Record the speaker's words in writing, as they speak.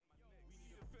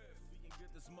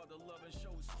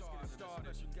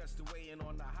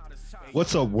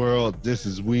What's up, world? This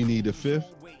is We Need a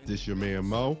Fifth. This your man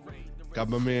Mo. Got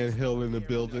my man Hill in the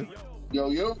building.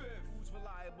 Yo.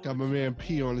 Got my man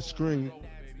P on the screen.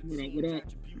 What up?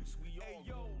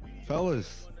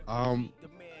 Fellas,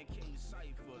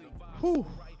 whew,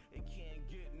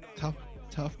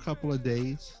 tough couple of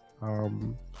days.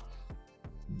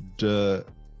 The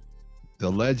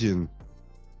legend,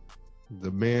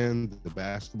 the man, the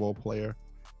basketball player,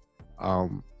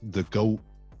 the GOAT,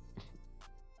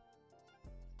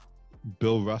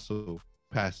 Bill Russell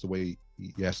passed away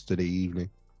yesterday evening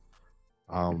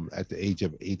at the age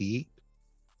of 88.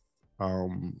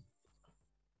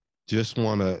 Just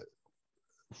want to,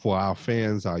 for our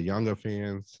fans, our younger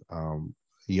fans,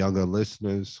 younger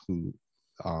listeners who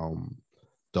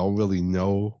don't really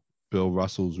know Bill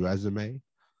Russell's resume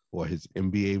or his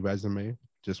NBA resume,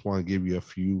 just want to give you a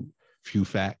few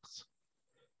facts.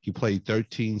 He played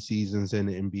 13 seasons in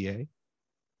the NBA.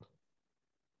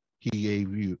 He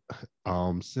gave you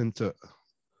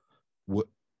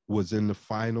was in the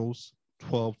finals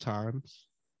 12 times.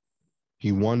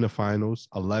 He won the finals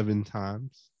 11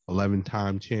 times,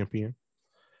 11-time champion,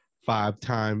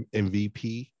 5-time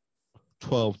MVP,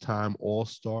 12-time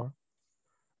All-Star.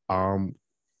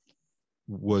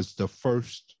 Was the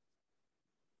first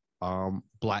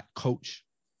Black coach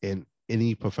in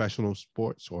any professional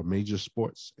sports or major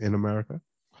sports in America.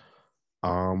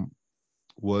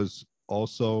 Was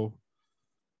also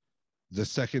the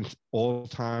second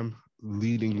all-time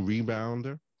leading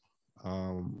rebounder.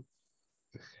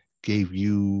 Gave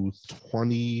you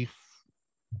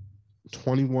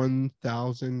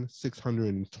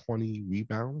 21,620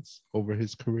 rebounds over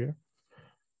his career.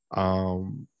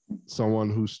 Someone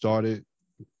who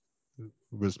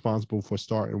responsible for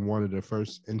starting one of the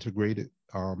first integrated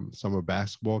summer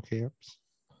basketball camps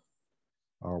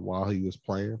while he was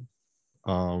playing.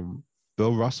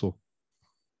 Bill Russell.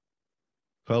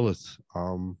 Fellas,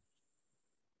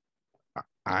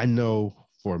 I know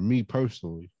for me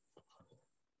personally,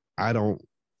 I no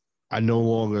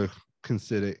longer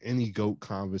consider any GOAT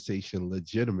conversation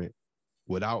legitimate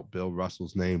without Bill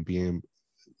Russell's name being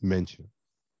mentioned.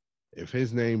 If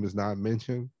his name is not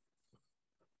mentioned,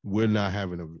 we're not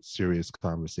having a serious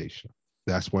conversation.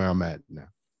 That's where I'm at now.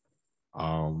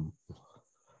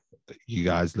 You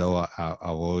guys know I've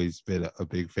always been a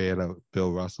big fan of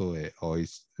Bill Russell and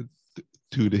always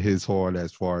tooted his horn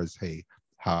as far as, hey,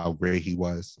 how great he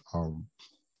was.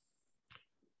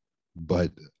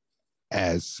 But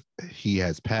as he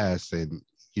has passed and,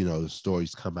 the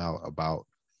stories come out about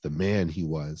the man he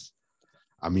was,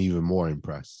 I'm even more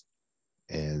impressed.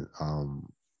 And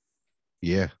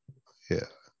yeah,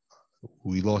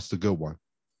 we lost a good one.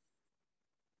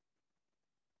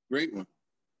 Great one.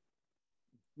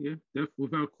 Yeah,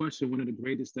 without question, one of the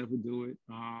greatest to ever do it.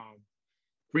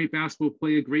 Great basketball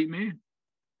player, great man.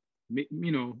 I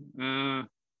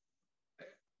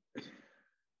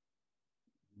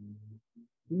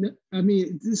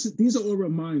mean, these are all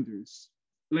reminders.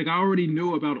 Like, I already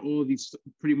knew about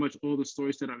pretty much all the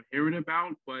stories that I'm hearing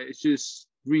about, but it just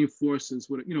reinforces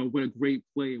what a great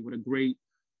player, what a great,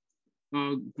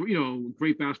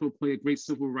 great basketball player, great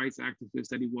civil rights activist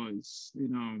that he was.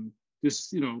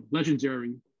 Just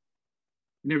legendary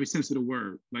in every sense of the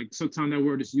word. Like, sometimes that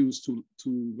word is used too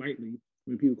lightly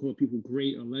when people call people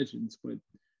great or legends, but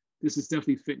this is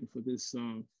definitely fitting for this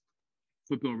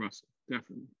for Bill Russell,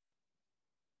 definitely.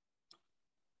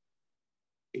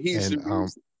 He's the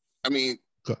reason,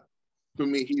 for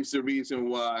me, he's the reason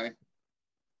why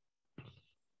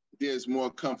there's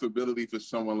more comfortability for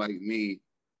someone like me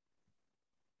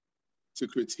to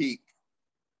critique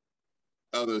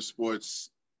other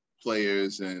sports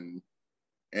players and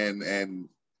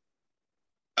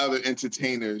other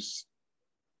entertainers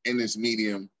in this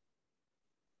medium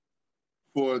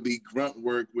for the grunt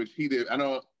work which he did.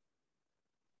 I'm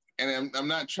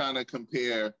not trying to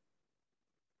compare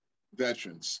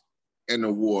veterans in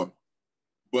the war,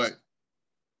 but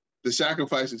the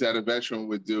sacrifices that a veteran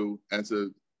would do as a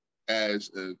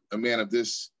man of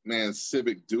this man's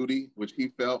civic duty, which he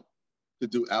felt to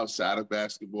do outside of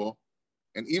basketball,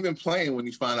 and even playing, when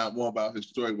you find out more about his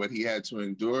story, what he had to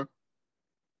endure,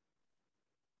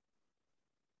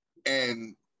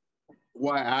 and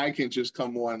why I can just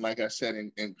come on, like I said,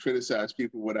 and criticize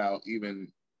people without even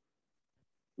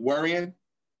worrying.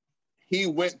 He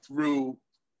went through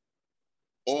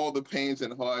all the pains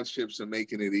and hardships of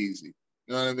making it easy.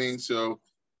 You know what I mean? So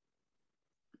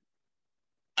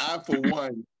I, for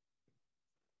one,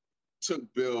 took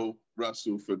Bill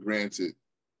Russell for granted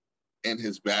in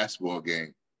his basketball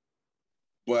game,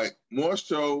 but more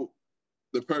so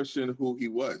the person who he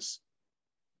was.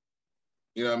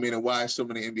 You know what I mean? And why so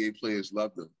many NBA players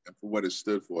loved him and for what it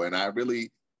stood for. And I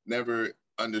really never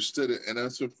understood it. And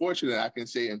it's unfortunate, I can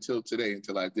say until today,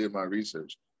 until I did my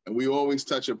research. And we always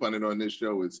touch upon it on this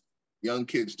show is young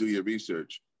kids do your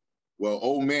research. Well,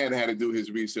 old man had to do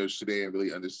his research today and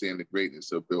really understand the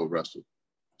greatness of Bill Russell.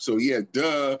 So yeah,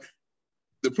 duh,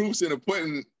 the proof's in the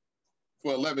pudding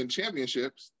for 11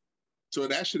 championships. So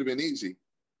that should have been easy.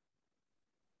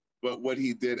 But what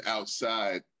he did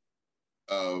outside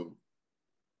of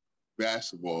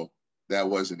basketball, that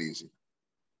wasn't easy.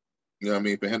 You know what I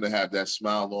mean? For him to have that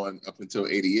smile on up until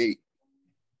 88,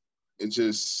 it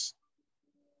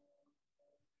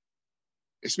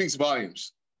speaks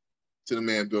volumes to the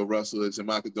man Bill Russell is. And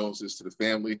my condolences to the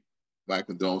family, my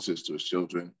condolences to his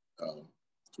children, to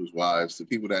his wives, to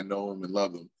people that know him and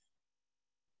love him.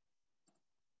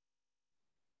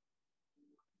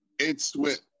 It's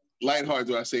with light heart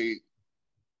do I say,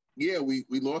 yeah, we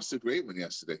lost a great one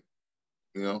yesterday,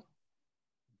 you know?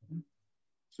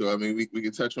 So, I mean, we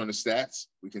can touch on the stats.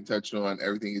 We can touch on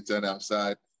everything he's done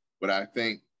outside. But I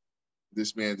think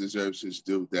this man deserves his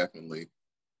due, definitely,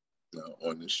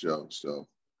 on this show. So,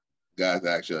 guys,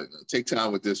 actually, take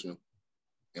time with this one.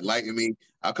 Enlighten me.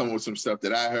 I'll come up with some stuff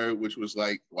that I heard, which was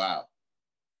like, wow.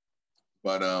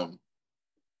 But,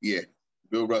 yeah,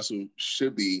 Bill Russell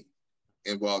should be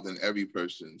involved in every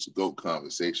person's GOAT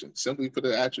conversation, simply for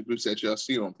the attributes that y'all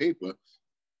see on paper,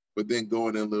 but then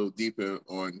going in a little deeper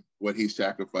on what he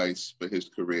sacrificed for his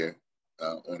career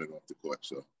on and off the court.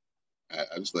 So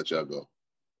I just let y'all go.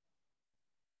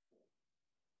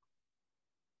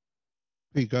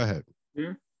 Pete, go ahead.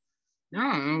 Yeah.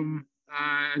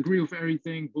 I agree with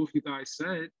everything both you guys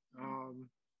said.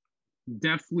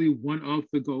 Definitely one of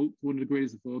the GOATs, one of the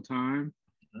greatest of all time.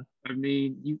 I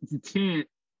mean, you can't,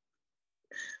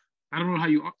 I don't know how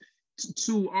you,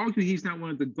 to argue he's not one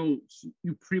of the GOATs,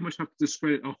 you pretty much have to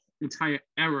discredit an entire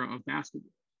era of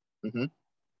basketball. Mm-hmm.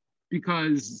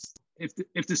 Because if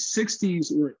the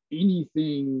 60s were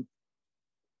anything,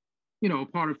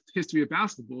 part of history of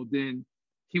basketball, then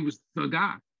he was the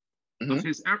guy of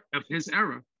his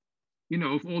era.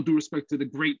 With all due respect to the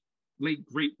late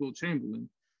great Wilt Chamberlain,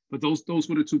 but those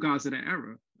were the two guys of that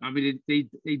era. I mean,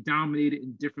 they dominated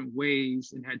in different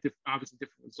ways and had obviously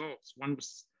different results. One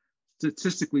was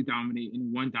statistically dominated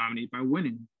and one dominated by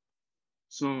winning.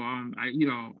 So I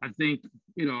think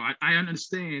I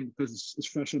understand because it's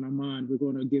fresh on our mind. We're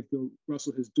going to give Bill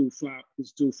Russell his due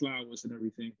flowers and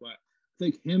everything, but I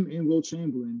think him and Wilt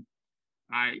Chamberlain,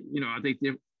 I think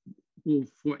they will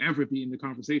forever be in the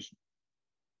conversation.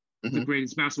 The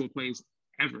greatest basketball players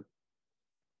ever.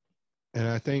 And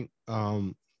I think,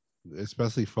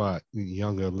 especially for our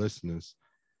younger listeners,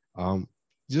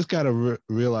 just got to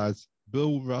realize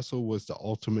Bill Russell was the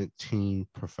ultimate team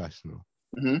professional.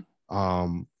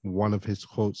 One of his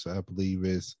quotes, I believe,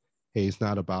 is, hey, it's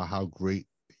not about how great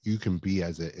you can be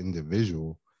as an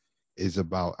individual. It's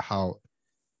about how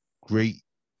great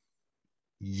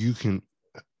you can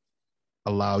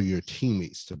allow your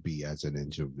teammates to be as an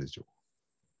individual.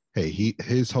 Hey,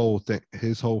 his whole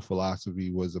philosophy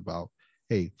was about,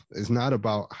 hey, it's not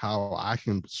about how I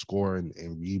can score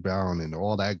and rebound and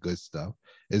all that good stuff.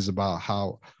 It's about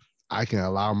how I can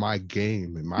allow my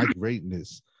game and my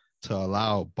greatness to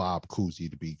allow Bob Cousy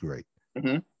to be great,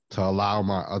 to allow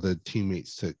my other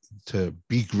teammates to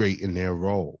be great in their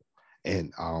role,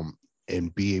 and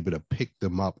be able to pick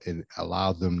them up and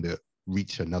allow them to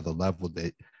reach another level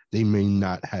that they may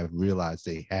not have realized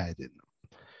they had in them.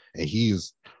 And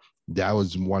that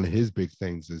was one of his big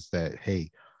things, is that, hey,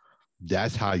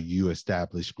 that's how you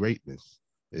establish greatness.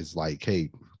 It's like, hey,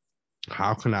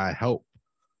 how can I help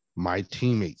my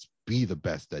teammates be the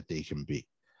best that they can be?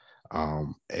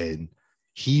 And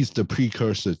he's the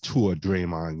precursor to a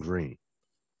Draymond Green.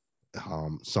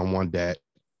 Someone that,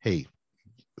 hey,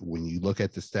 when you look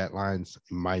at the stat lines,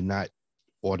 it might not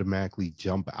automatically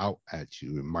jump out at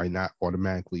you. It might not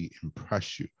automatically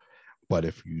impress you. But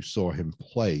if you saw him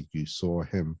play, you saw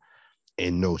him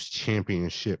in those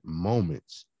championship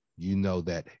moments, you know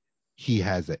that he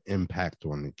has an impact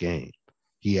on the game.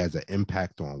 He has an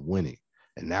impact on winning.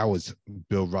 And that was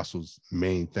Bill Russell's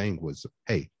main thing was,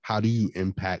 hey, how do you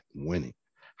impact winning?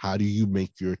 How do you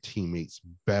make your teammates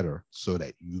better so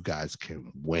that you guys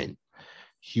can win?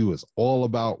 He was all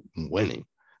about winning.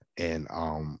 And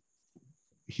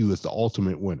he was the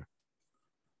ultimate winner.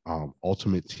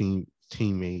 Ultimate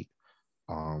teammate,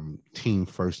 team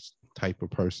first type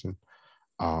of person.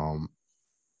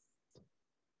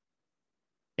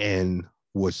 And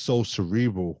was so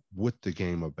cerebral with the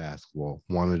game of basketball.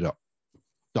 One of the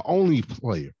only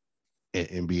player in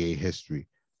NBA history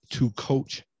to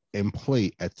coach and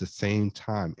play at the same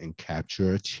time and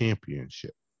capture a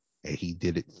championship. And he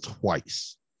did it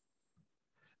twice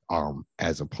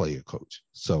as a player coach.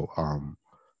 So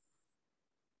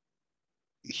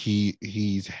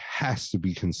he has to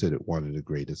be considered one of the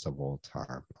greatest of all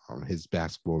time. His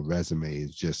basketball resume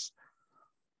is just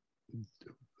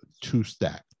too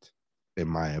stacked, in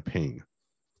my opinion,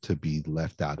 to be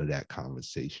left out of that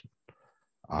conversation.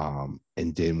 And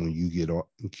then when you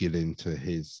get into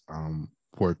his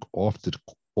work off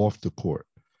the court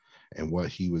and what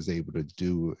he was able to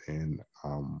do, and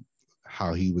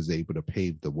how he was able to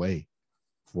pave the way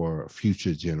for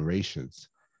future generations,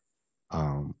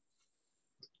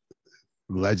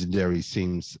 legendary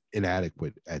seems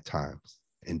inadequate at times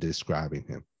in describing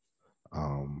him.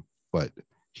 But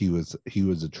he was a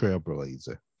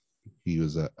trailblazer. He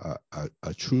was a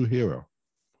true hero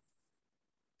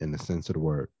in the sense of the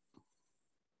word.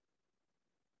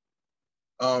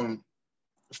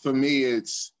 For me,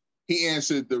 he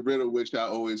answered the riddle which I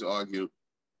always argued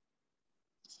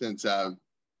since I've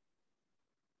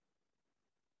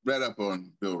read up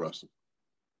on Bill Russell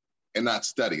and not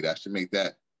studied. I should make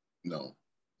that known.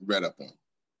 Read up on.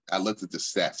 I looked at the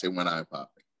stats. They went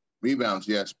eye-popping. Rebounds,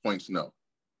 yes. Points, no.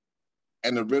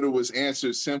 And the riddle was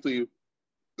answered simply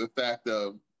the fact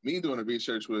of me doing the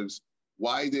research was,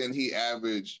 why didn't he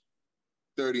average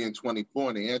 30 and 24?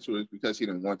 And the answer was because he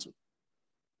didn't want to.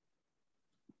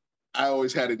 I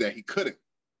always had it that he couldn't.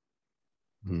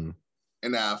 Mm.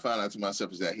 And now I found out to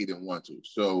myself is that he didn't want to.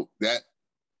 So that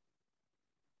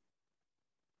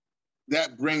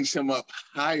brings him up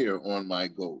higher on my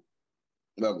goal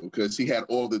level because he had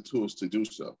all the tools to do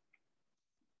so.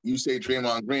 You say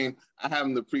Draymond Green, I have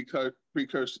him the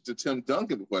precursor to Tim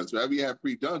Duncan before. So wherever you have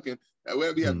pre-Duncan,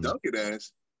 wherever you have Duncan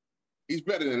as, he's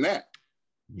better than that.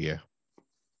 Yeah.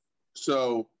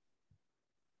 So,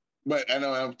 but I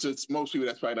know to most people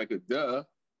that's probably like a duh,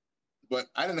 but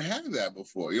I didn't have that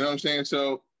before. You know what I'm saying?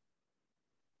 So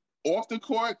off the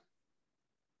court,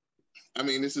 I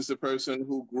mean, this is a person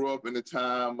who grew up in the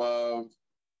time of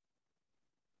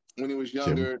when he was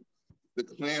younger, the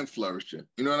Klan flourishing.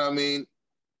 You know what I mean?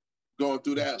 Going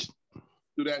through that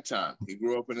time. He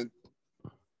grew up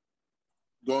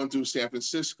going through San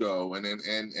Francisco and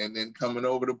then coming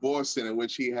over to Boston, in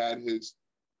which he had his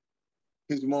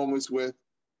moments with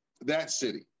that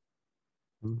city,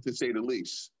 to say the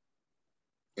least.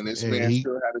 And this man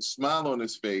still had a smile on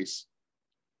his face.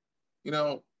 You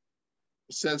know,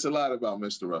 it says a lot about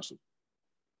Mr. Russell,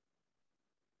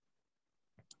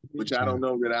 which I don't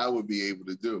know that I would be able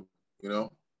to do, you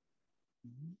know?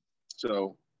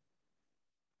 So,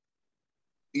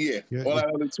 all I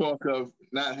want to talk of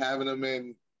not having him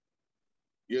in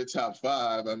your top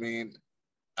five, I mean,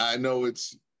 I know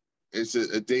it's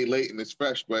a day late and it's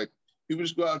fresh, but people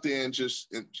just go out there and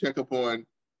check up on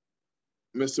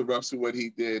Mr. Russell, what he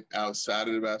did outside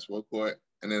of the basketball court,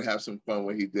 and then have some fun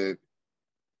what he did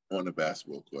on the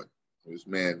basketball court. This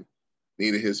man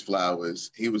needed his flowers.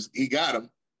 He got them,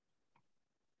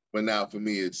 but now for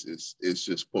me, it's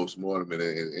just post-mortem, and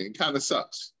it kind of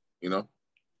sucks, you know?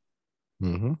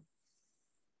 Mm-hmm.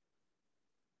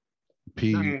 P,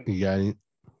 you got it?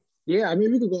 Yeah, I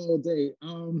mean, we could go all day.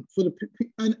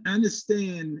 I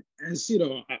understand, as you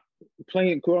know,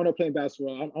 growing up playing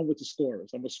basketball, I'm with the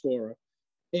scorers. I'm a scorer,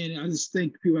 and I just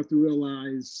think people have to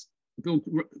realize Bill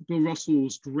Russell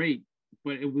was great,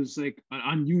 but it was like an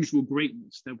unusual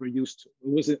greatness that we're used to.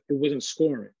 It wasn't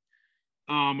scoring.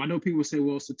 I know people say,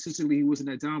 well, statistically, he wasn't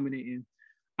that dominating.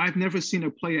 I've never seen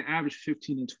a player average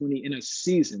 15 and 20 in a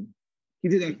season. He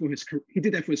did that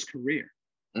for his career.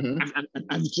 Mm-hmm.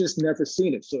 I've just never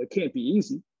seen it, so it can't be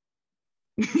easy.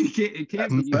 it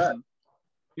can't be easy.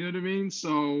 You know what I mean?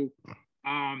 So,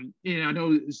 I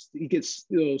know he gets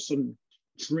some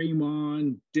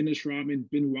Draymond, Dennis Rodman,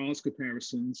 Ben Wallace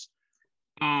comparisons.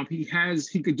 He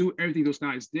could do everything those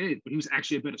guys did, but he was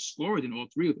actually a better scorer than all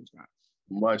three of those guys.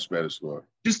 Much better scorer.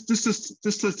 Just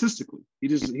statistically, he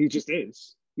just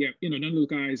is. Yeah, none of those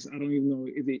guys. I don't even know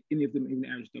if any of them even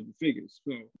average double figures.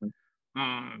 So,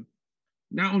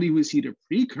 not only was he the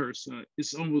precursor,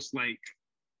 it's almost like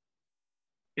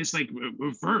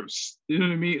reverse. You know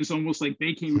what I mean? It's almost like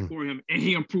they came before him and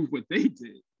he improved what they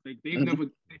did. Like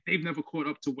they've never caught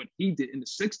up to what he did in the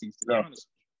 60s, to be honest.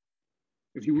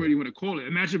 If you really want to call it.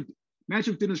 Imagine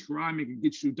if Dennis Rodman could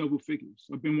get you double figures,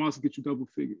 or Ben Wallace could get you double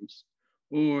figures,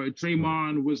 or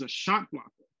Draymond was a shot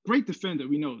blocker. Great defender,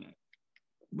 we know that.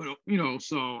 But,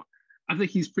 so I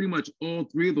think he's pretty much all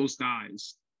three of those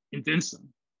guys and then some.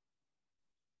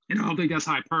 And I don't think that's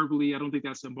hyperbole. I don't think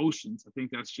that's emotions. I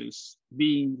think that's just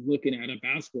me looking at a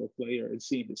basketball player and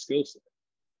seeing his skill set.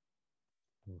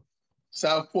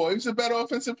 Southpaw. He's a better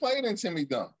offensive player than Timmy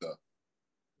Dunk, though.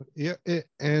 Yeah,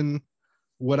 and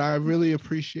what I really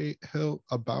appreciate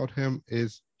about him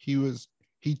is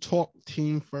he talked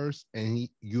team first, and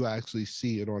you actually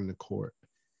see it on the court,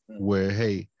 where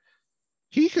hey,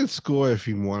 he can score if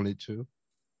he wanted to,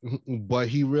 but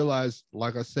he realized,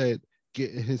 like I said,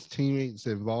 getting his teammates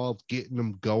involved, getting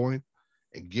them going,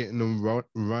 and getting them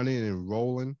running and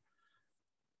rolling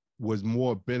was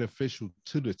more beneficial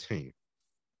to the team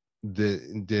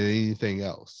than anything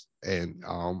else. And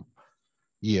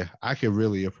yeah, I can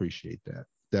really appreciate that.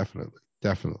 Definitely.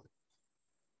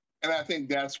 And I think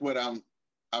that's what I'm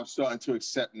starting to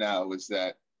accept now, is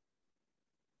that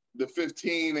the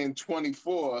 15 and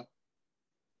 24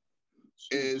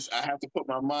 is, I have to put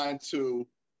my mind to,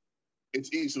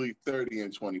 it's easily 30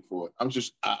 and 24.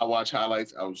 I watch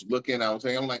highlights. I was saying,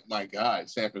 I'm like, my God,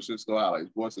 San Francisco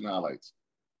highlights, Boston highlights.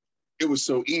 It was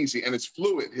so easy, and it's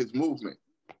fluid, his movement.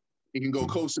 He can go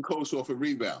coast to coast off a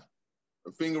rebound,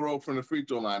 a finger roll from the free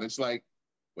throw line. It's like,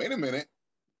 wait a minute.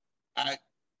 I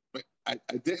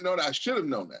didn't know that. I should have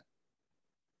known that.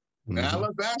 And I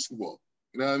love basketball.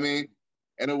 You know what I mean?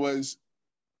 And was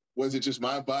it just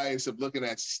my bias of looking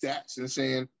at stats and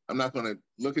saying, I'm not going to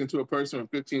look into a person from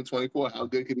 15, 24, how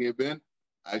good could he have been?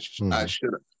 I should have.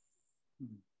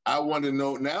 I want to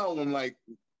know now. I'm like,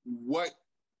 what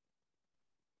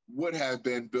would have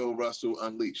been Bill Russell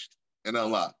unleashed and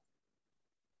unlocked?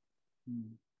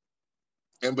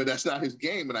 But that's not his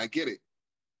game, and I get it.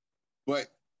 But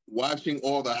watching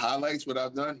all the highlights, what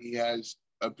I've done, he has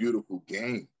a beautiful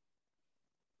game.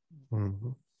 Mm-hmm.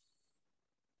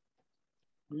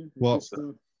 Yeah, well,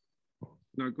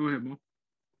 no, go ahead, Mo.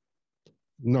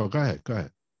 No, go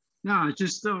ahead. No,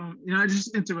 just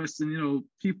just interesting.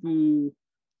 People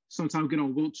sometimes get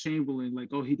on Wilt Chamberlain like,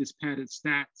 oh, he just padded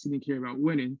stats, he didn't care about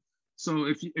winning. So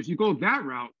if you go that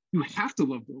route, you have to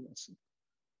love Bill Russell.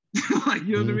 Like,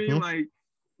 you know what I mean?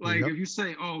 Like yep. If you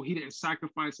say, oh, he didn't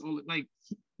sacrifice all it, like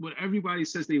what everybody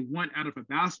says they want out of a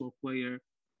basketball player,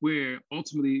 where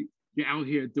ultimately you're out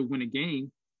here to win a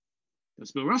game,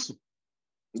 that's Bill Russell.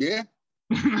 Yeah.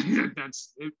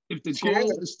 That's if the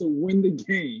goal is to win the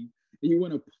game, and you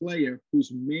want a player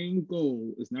whose main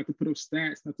goal is not to put up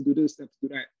stats, not to do this, not to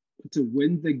do that, but to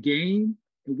win the game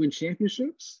and win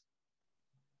championships,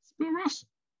 it's Bill Russell.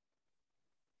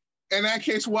 In that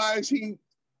case, why is he?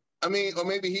 I mean, or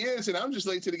maybe he is, and I'm just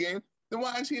late to the game. Then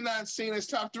why is he not seen as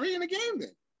top 3 in the game? Then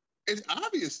it's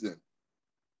obvious. Then,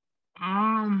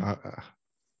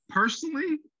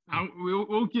 personally,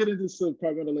 we'll get into some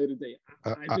probably at a later date.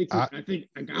 I think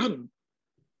I got him.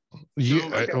 Yeah,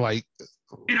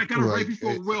 and I got him right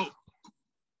before Wilt.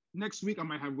 Next week I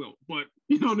might have Wilt, but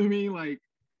you know what I mean. Like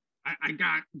I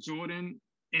got Jordan,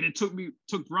 and it took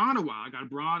Bron a while. I got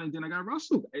Bron, and then I got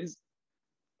Russell.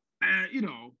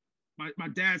 My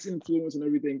dad's influence and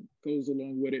everything goes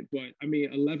along with it, but I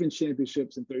mean, 11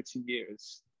 championships in 13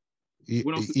 years.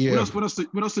 What else do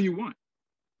you want?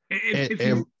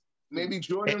 Maybe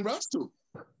Jordan Russell.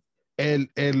 And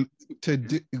to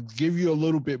give you a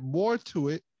little bit more to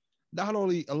it, not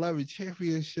only 11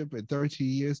 championship in 13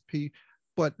 years, P,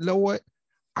 but you know what?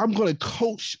 I'm going to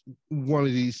coach one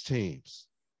of these teams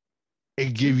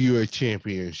and give you a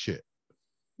championship.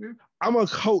 Yeah. I'm going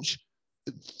to coach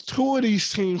 2 of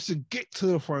these teams to get to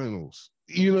the finals.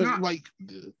 You know,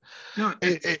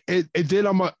 and then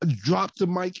I'm going to drop the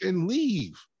mic and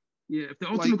leave. Yeah, if the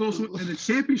ultimate goal in the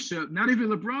championship, not even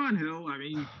LeBron Hill, I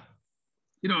mean,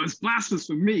 it's blasphemous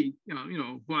for me,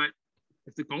 but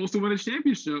if the goal is to win a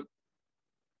championship,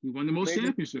 he won the most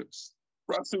championships.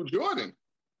 Russell Jordan.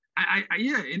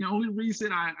 Yeah, and the only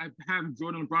reason I have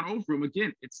Jordan LeBron over him,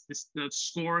 again, it's the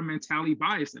scorer mentality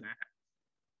bias that I have.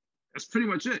 That's pretty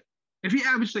much it. If he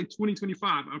averaged like 20,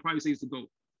 25, I'd probably say he's the GOAT.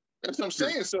 That's what I'm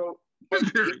saying. So, but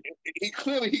he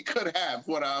could have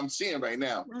what I'm seeing right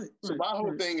now. Right, so my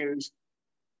whole thing is,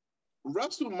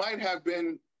 Russell might have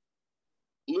been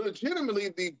legitimately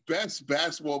the best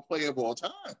basketball player of all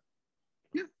time.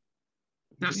 Yeah,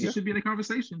 he should be in the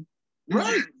conversation.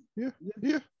 Right.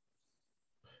 Yeah.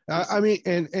 I mean,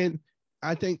 and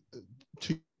I think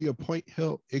to your point,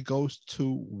 Hill, it goes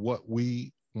to what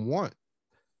we want.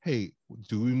 Hey,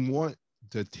 do we want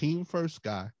the team first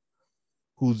guy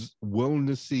who's willing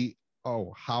to see,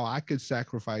 how I could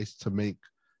sacrifice to make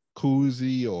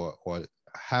Cousy or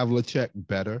Havlicek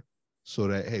better so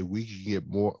that, hey, we can get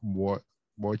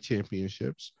more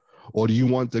championships? Or do you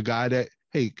want the guy that,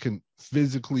 hey, can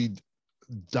physically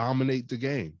dominate the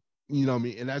game? You know what I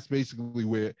mean? And that's basically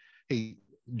where, hey,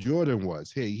 Jordan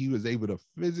was. Hey, he was able to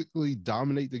physically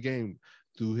dominate the game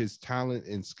through his talent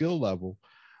and skill level.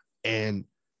 And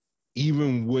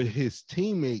even with his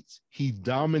teammates, he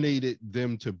dominated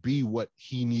them to be what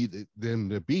he needed them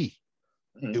to be.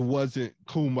 Mm-hmm. It wasn't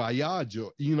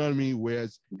kumbaya, you know what I mean?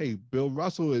 Whereas, hey, Bill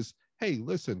Russell is, hey,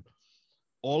 listen,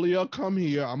 all of y'all come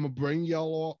here. I'm going to bring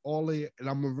y'all all here, and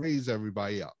I'm going to raise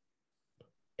everybody up.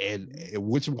 And I'm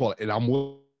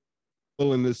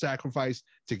willing to sacrifice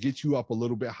to get you up a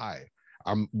little bit higher.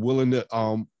 I'm willing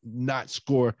to not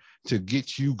score to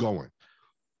get you going.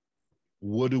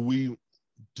 What do we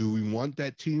want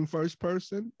that team first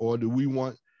person, or do we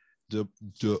want the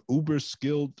uber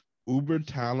skilled, uber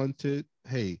talented,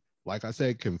 hey, like I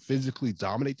said, can physically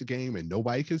dominate the game and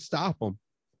nobody can stop them?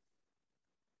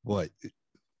 But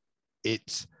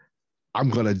it's, I'm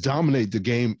going to dominate the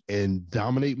game and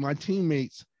dominate my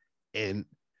teammates, and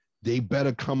they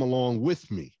better come along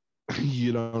with me.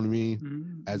 You know what I mean?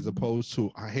 Mm-hmm. As opposed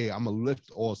to, hey, I'm going to lift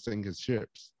all sinking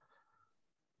ships,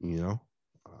 you know?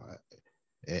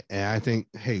 And I think,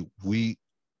 hey, we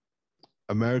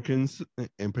Americans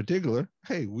in particular,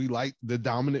 hey, we like the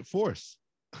dominant force.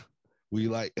 We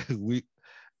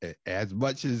as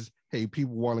much as, hey,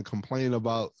 people want to complain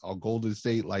about our Golden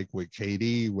State, like with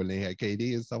KD, when they had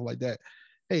KD and stuff like that.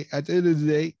 Hey, at the end of the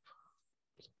day,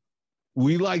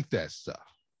 we like that stuff.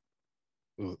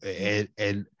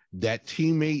 And that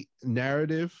teammate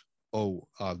narrative,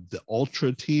 the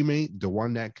ultra teammate, the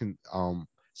one that can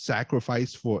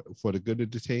sacrifice for the good of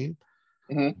the team,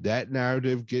 mm-hmm. That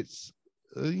narrative gets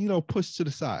pushed to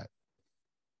the side.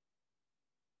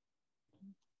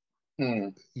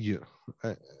 Yeah,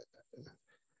 at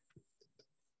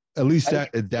least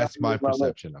that's my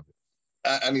perception of it.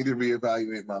 I need to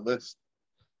reevaluate my list.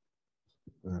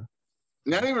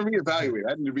 Not even reevaluate.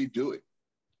 I need to redo it.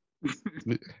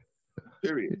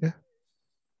 Period.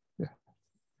 Yeah.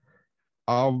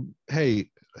 Hey,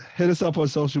 hit us up on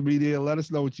social media. Let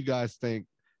us know what you guys think.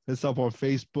 Hit us up on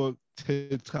Facebook,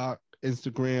 TikTok,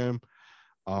 Instagram,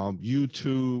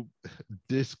 YouTube,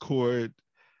 Discord.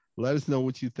 Let us know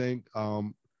what you think.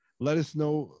 Let us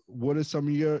know what are some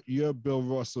of your Bill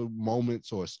Russell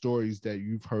moments or stories that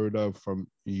you've heard of from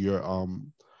your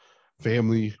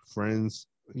family, friends,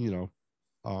 and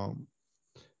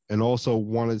also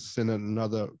want to send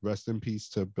another rest in peace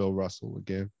to Bill Russell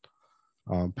again.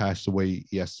 Passed away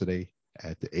yesterday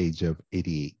at the age of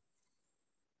 88.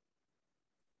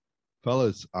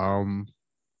 Fellas,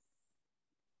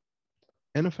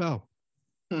 NFL.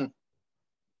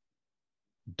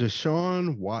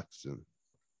 Deshaun Watson.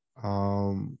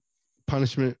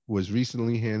 Punishment was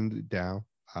recently handed down.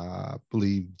 I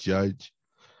believe a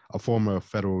former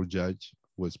federal judge,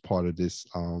 was part of this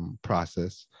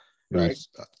process. Right. It was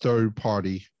a third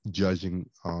party judging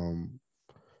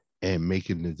and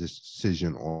making the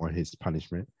decision on his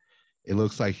punishment. It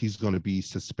looks like he's going to be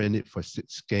suspended for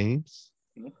 6 games.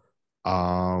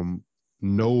 Mm-hmm.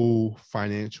 No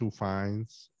financial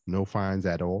fines, no fines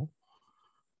at all.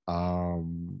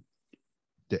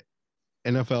 The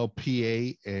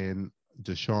NFLPA and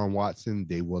Deshaun Watson,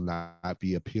 they will not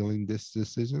be appealing this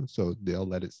decision, so they'll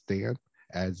let it stand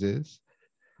as is.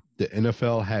 The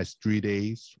NFL has 3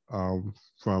 days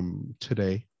from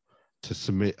today to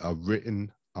submit a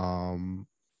written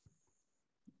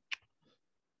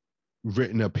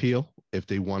appeal if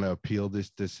they want to appeal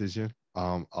this decision.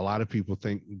 A lot of people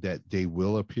think that they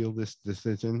will appeal this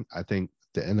decision. I think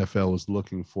the NFL is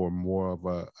looking for more of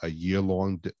a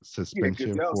year-long suspension.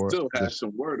 Yeah, Goodell still has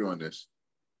some word on this.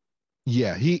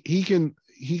 Yeah, he can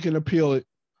appeal it.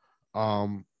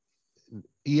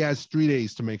 He has 3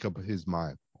 days to make up his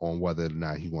mind on whether or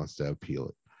not he wants to appeal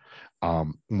it.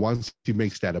 Once he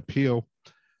makes that appeal,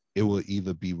 it will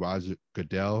either be Roger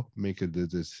Goodell making the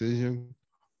decision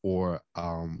or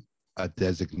a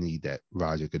designee that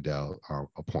Roger Goodell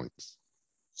appoints.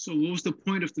 So what was the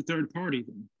point of the third party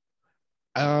then?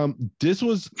 This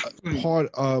was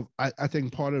part of, I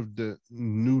think, part of the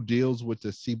new deals with the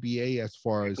CBA as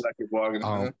far as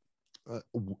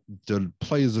the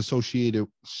Players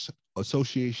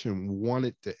Association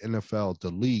wanted the NFL, the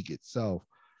league itself,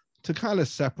 to kind of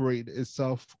separate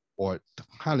itself or to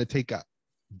kind of take out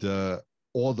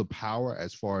all the power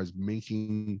as far as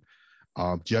making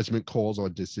judgment calls or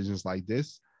decisions like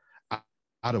this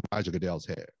out of Roger Goodell's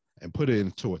head and put it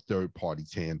into a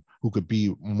third-party's hand who could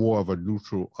be more of a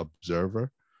neutral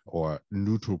observer or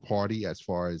neutral party as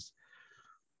far as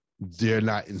they're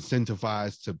not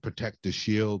incentivized to protect the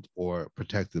shield or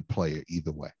protect the player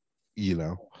either way,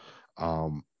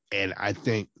 And I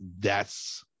think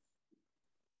that's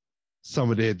some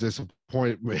of their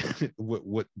disappointment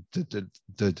with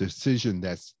the decision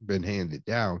that's been handed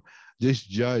down. This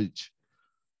judge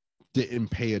didn't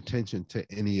pay attention to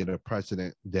any of the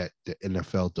precedent that the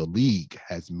NFL, the league,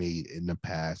 has made in the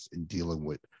past in dealing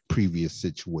with previous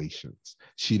situations.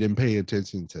 She didn't pay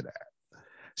attention to that.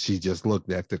 She just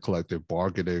looked at the collective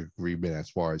bargaining agreement as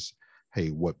far as, hey,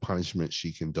 what punishment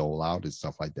she can dole out and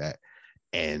stuff like that,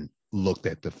 and looked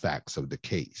at the facts of the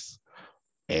case.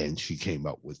 And she came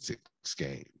up with 6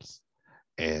 games.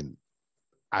 And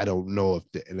I don't know if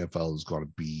the NFL is going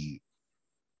to be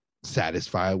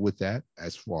satisfied with that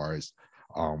as far as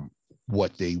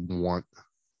what they want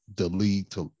the league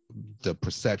to, the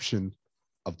perception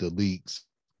of the leagues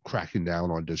cracking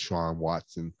down on Deshaun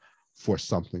Watson for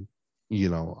something.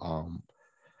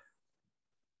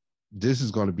 This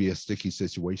is going to be a sticky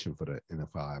situation for the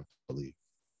NFL, I believe.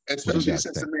 Especially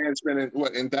since the man's been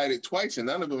indicted twice, and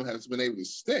none of them has been able to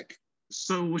stick.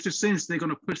 So, which is saying they're going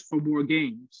to push for more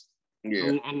games.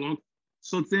 Yeah.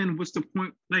 So then, what's the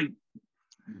point? Like,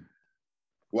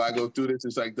 why go through this?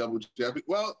 It's like double jeopardy.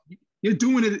 Well, you're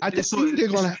doing it. I think they're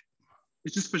going to.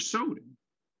 It's just for show.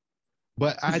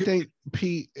 But I think,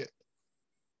 Pete,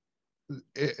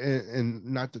 and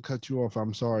not to cut you off,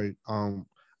 I'm sorry.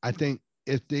 I think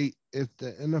if the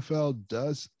NFL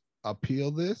does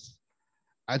appeal this,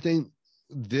 I think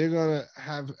they're gonna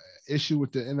have issue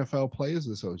with the NFL Players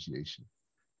Association,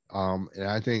 and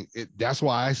I think that's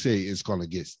why I say it's gonna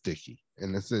get sticky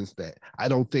in the sense that I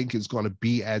don't think it's gonna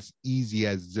be as easy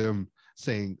as them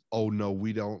saying, "Oh no,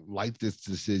 we don't like this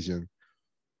decision.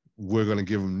 We're gonna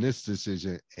give them this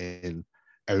decision," and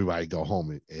everybody go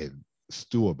home and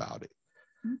stew about it.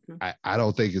 Okay. I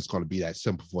don't think it's going to be that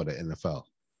simple for the NFL.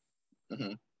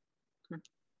 Mm-hmm. Okay.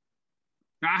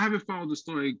 I haven't followed the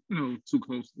story, too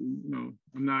closely. I'm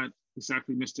not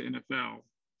exactly Mr. NFL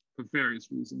for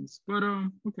various reasons, but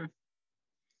okay.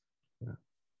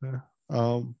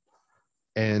 Yeah.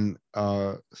 And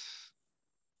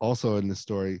also in the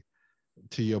story,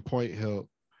 to your point, Hill,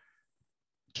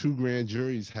 2 grand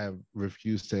juries have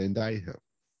refused to indict him.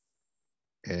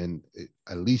 And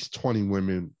at least 20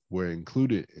 women were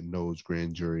included in those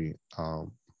grand jury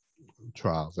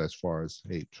trials as far as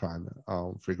trying to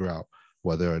figure out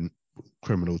whether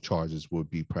criminal charges would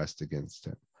be pressed against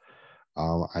him.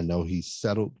 I know he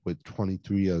settled with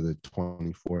 23 of the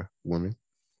 24 women.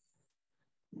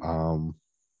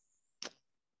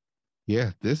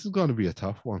 Yeah, this is going to be a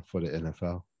tough one for the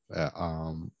NFL.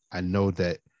 I know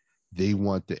that they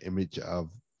want the image of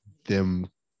them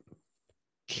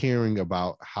caring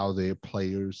about how their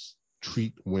players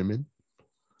treat women,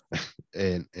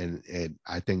 and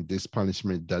I think this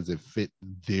punishment doesn't fit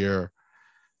their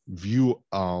view,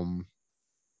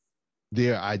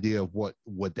 their idea of what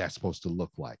that's supposed to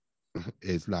look like.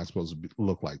 It's not supposed to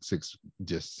look like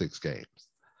just 6 games.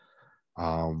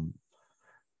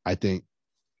 I think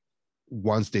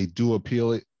once they do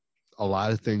appeal it, a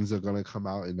lot of things are going to come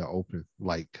out in the open.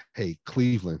 Like, hey,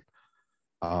 Cleveland,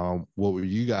 what were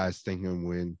you guys thinking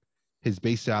when his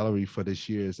base salary for this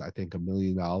year is, I think, $1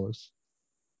 million,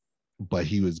 but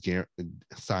he was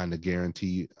signed a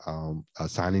guarantee, a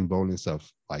signing bonus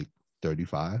of like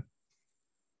 35,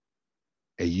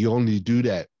 and you only do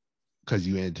that because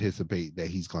you anticipate that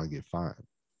he's going to get fined,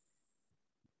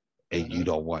 and you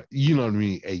don't want, you know what I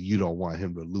mean, and you don't want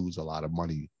him to lose a lot of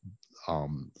money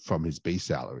from his base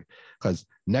salary, because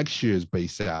next year's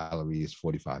base salary is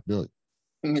 $45 million.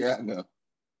 Yeah, I know.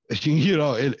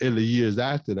 In the years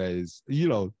after that is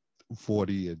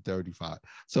 40 and 35.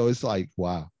 So it's like,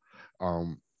 wow,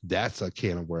 that's a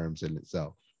can of worms in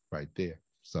itself right there.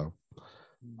 So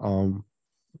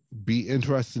be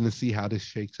interesting to see how this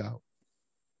shakes out.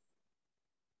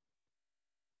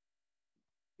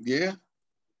 Yeah.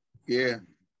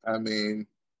 I mean,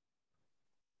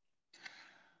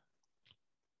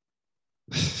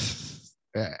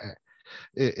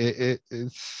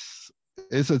 it's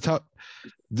a tough.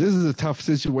 This is a tough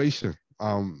situation,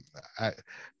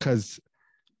 because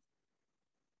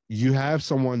you have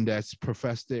someone that's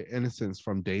professed their innocence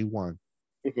from day one.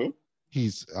 Mm-hmm.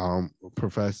 He's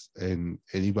professed, and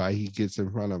anybody he gets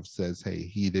in front of says, hey,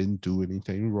 he didn't do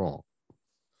anything wrong.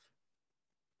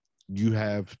 You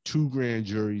have 2 grand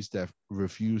juries that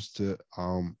refuse to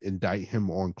indict him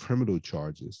on criminal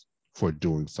charges for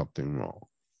doing something wrong.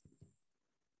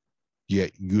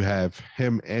 Yet you have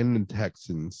him and the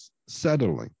Texans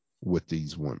settling with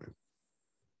these women.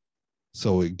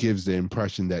 So it gives the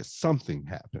impression that something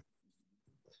happened.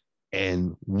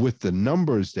 And with the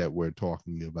numbers that we're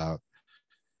talking about,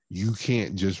 you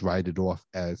can't just write it off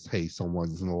as, hey,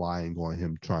 someone's lying on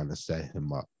him trying to set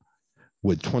him up.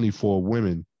 With 24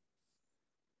 women,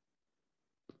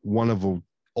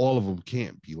 all of them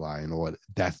can't be lying, or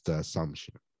that's the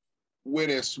assumption. Where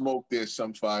there's smoke, there's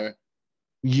some fire.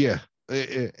 Yeah.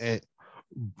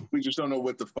 We just don't know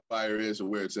what the fire is or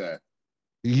where it's at.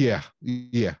 Yeah,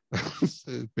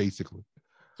 basically.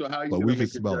 So how are you But going we to can make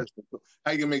a smell it. judgment?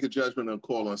 How you going to make a judgment and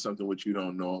call on something which you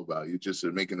don't know about? You're just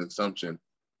making an assumption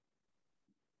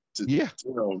to, Yeah.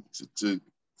 you know, to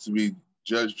be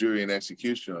judge, jury, and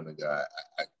execution on the guy.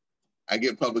 I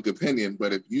get public opinion,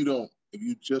 but if you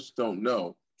just don't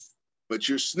know, but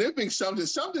you're sniffing something,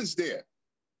 something's there.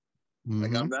 Mm-hmm.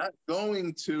 Like I'm not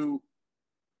going to.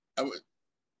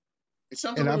 It's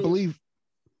something. And I believe.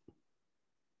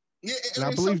 Yeah, and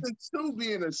I believe something to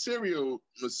being a serial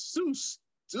masseuse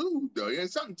dude, though. Yeah,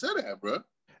 something to that, bro.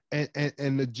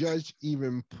 And the judge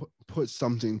even put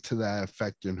something to that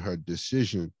effect in her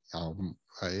decision.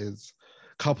 It's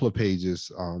a couple of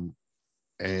pages,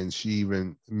 and she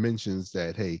even mentions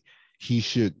that, hey, he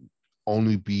should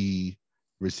only be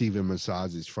receiving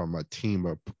massages from a team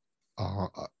of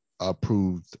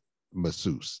approved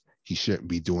masseuse. He shouldn't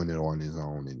be doing it on his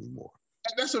own anymore.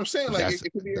 That's what I'm saying. Like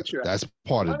it could be at your. That's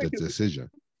part of the decision.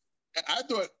 I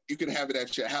thought you could have it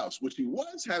at your house, which he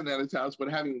was having at his house, but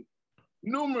having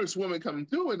numerous women come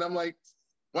do it. And I'm like,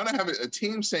 why not have a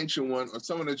team sanctioned one or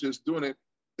someone that's just doing it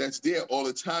that's there all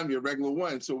the time, your regular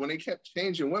one? So when they kept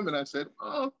changing women, I said,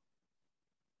 oh,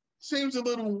 seems a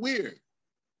little weird.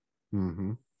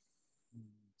 Mm-hmm.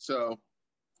 So,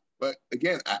 but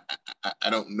again, I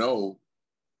don't know.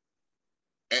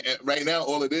 And right now,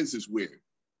 all it is weird.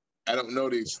 I don't know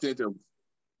the extent of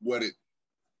what it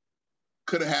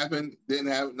could have happened, didn't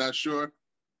have, not sure.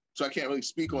 So I can't really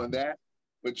speak on that.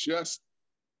 But just,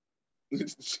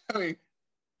 I mean,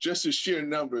 just the sheer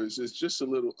numbers is just a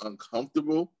little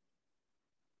uncomfortable.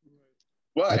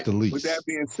 But at the least, with that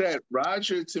being said,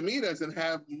 Roger, to me, doesn't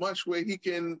have much where he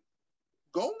can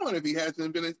go on if he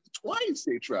hasn't been twice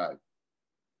they tried.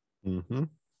 Mm-hmm.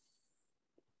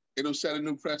 It'll set a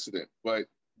new precedent, but a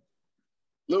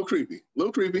little creepy.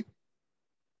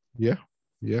 Yeah,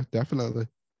 definitely.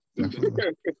 A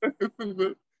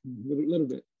little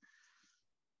bit.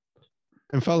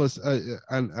 And fellas,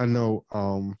 I know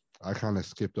I kind of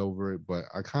skipped over it, but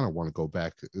I kind of want to go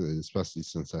back, especially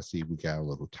since I see we got a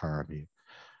little time here.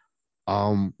 I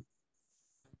want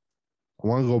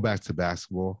to go back to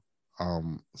basketball.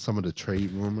 Some of the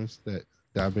trade rumors that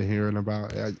I've been hearing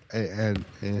about, and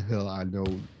Hill, I know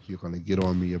you're gonna get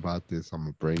on me about this. I'm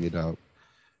gonna bring it up,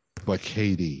 but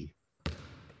KD,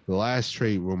 the last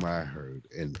trade rumor I heard,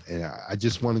 and I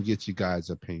just want to get you guys'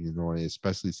 opinion on it,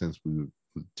 especially since we were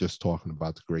just talking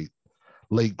about the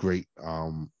late great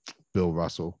Bill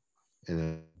Russell and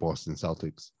the Boston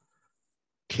Celtics.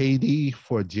 KD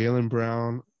for Jaylen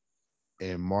Brown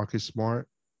and Marcus Smart,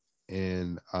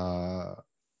 and I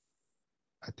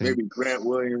think maybe Grant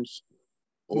Williams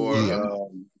or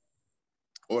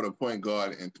the point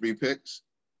guard and 3 picks.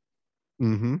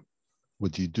 Mm-hmm.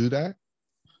 Would you do that?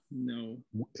 No.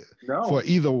 For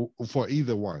either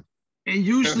one. And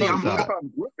usually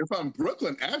if I'm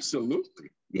Brooklyn, absolutely.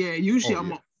 Yeah, usually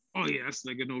that's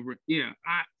like an over. Yeah,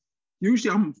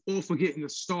 usually I'm all for getting a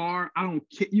star. I don't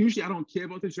care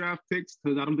about the draft picks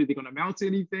because I don't think they're gonna amount to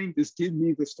anything. Just give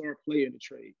me the star player in the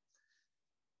trade.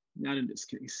 Not in this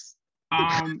case.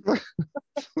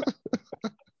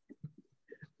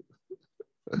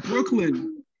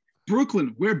 Brooklyn,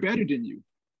 we're better than you.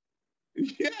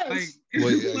 Yes.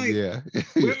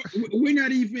 We're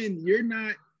not even.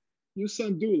 You're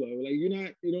Sundula. Like you're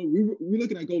not. We're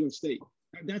looking at Golden State.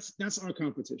 That's our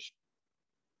competition.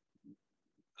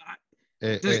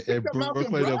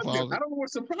 Brooklyn, I don't know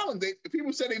what's the problem.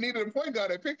 People said they needed a point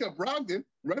guard. They picked up Brogdon.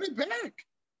 Run it back.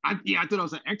 I thought it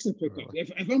was an excellent pickup.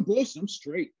 If I'm Boston, I'm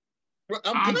straight.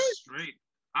 I'm straight.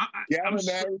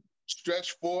 Gallinari,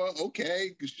 stretch 4,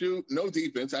 okay, shoot, no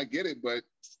defense. I get it, but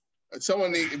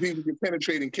someone people can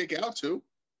penetrate and kick out to.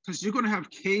 Because you're gonna have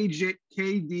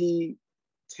KD,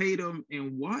 Tatum,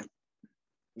 and what?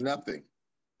 Nothing.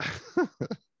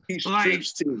 He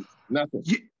strips team. Nothing.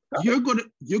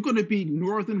 You're gonna be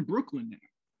Northern Brooklyn now.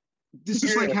 This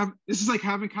is like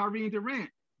having Kyrie and Durant.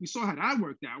 You saw how that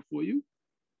worked out for you.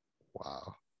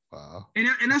 Wow.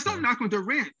 And that's not knock on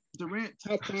Durant. Durant,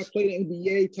 top 5 player in the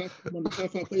NBA, one of the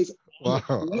top 5 players.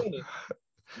 Wow.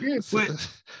 Yes, but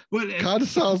kind of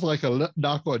sounds like a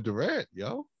knock on Durant,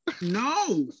 yo.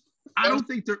 No, I don't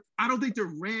think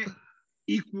Durant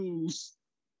equals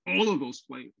all of those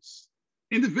players.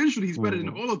 Individually, he's better than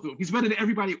all of them. He's better than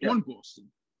everybody on Boston.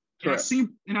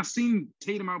 And I've seen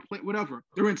Tatum outplay whatever.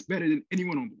 Durant's better than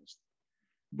anyone on Boston.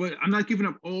 But I'm not giving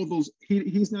up all those.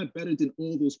 He's not better than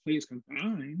all those players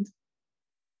combined.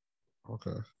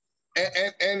 Okay.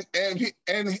 And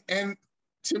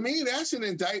to me, that's an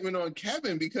indictment on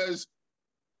Kevin because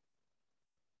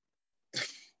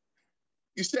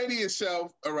you say to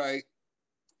yourself, all right,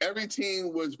 every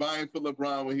team was vying for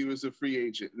LeBron when he was a free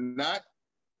agent, not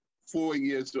 4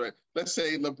 years. Let's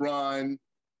say LeBron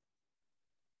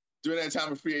during that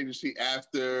time of free agency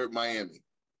after Miami,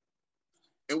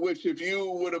 in which if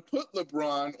you would have put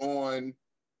LeBron on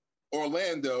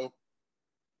Orlando,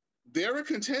 they're a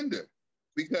contender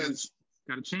because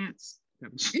got a chance. Yeah,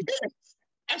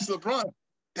 that's LeBron.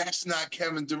 That's not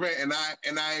Kevin Durant,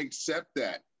 and I accept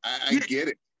that. I get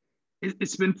it.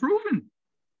 It's been proven.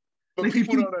 But like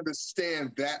people don't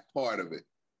understand that part of it.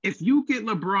 If you get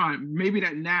LeBron, maybe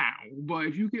that now, but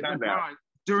if you get not LeBron now.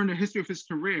 During the history of his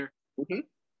career, 3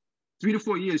 to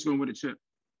 4 years, you're going to win a chip.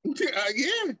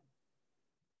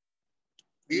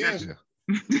 Yeah.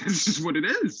 That's just what it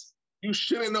is. You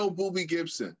shouldn't know Boobie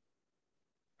Gibson.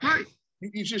 Right.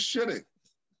 You just shouldn't.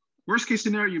 Worst case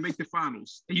scenario, you make the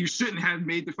finals. And you shouldn't have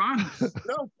made the finals.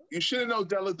 No, you shouldn't know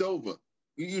Dellavedova.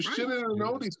 You shouldn't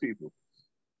know these people.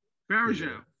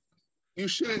 Faragel. You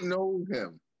shouldn't know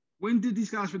him. When did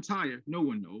these guys retire? No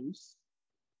one knows.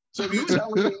 So if you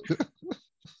telling me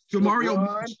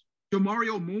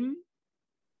Jamario Moon?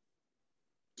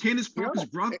 Candace Parker's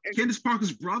brother? Candace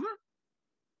Parker's brother?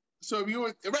 So if you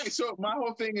were right, so my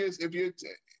whole thing is if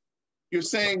you're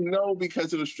saying no because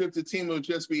of the restricted team, it'll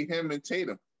just be him and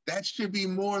Tatum. That should be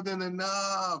more than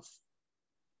enough.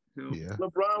 Yeah.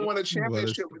 LeBron won a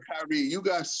championship with Kyrie. You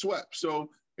got swept. So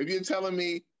if you're telling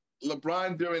me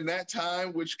LeBron during that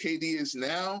time, which KD is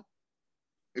now,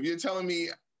 if you're telling me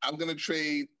I'm going to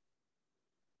trade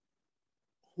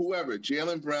whoever,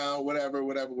 Jaylen Brown, whatever,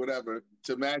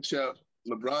 to match up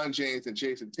LeBron James and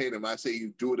Jason Tatum, I say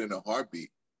you do it in a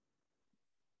heartbeat.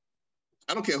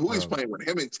 I don't care who he's playing with,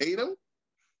 him and Tatum.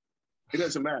 It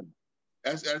doesn't matter.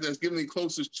 That's giving me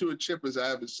closest to a chip as I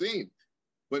ever seen.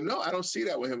 But no, I don't see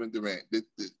that with him and Durant.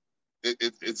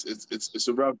 It's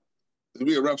a rough. It'll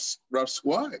be a rough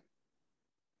squad.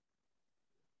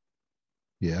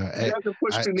 Yeah, he has to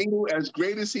push the needle as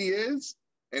great as he is,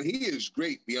 and he is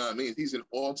great beyond me. He's an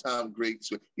all-time great.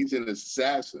 He's an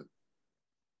assassin,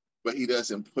 but he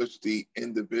doesn't push the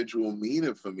individual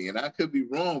meter for me. And I could be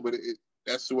wrong, but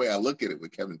that's the way I look at it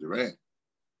with Kevin Durant.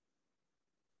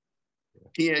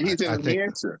 He's an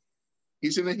enhancer.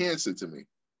 He's an enhancer to me.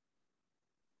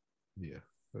 Yeah,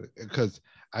 because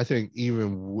I think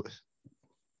even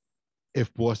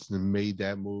if Boston made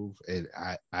that move, and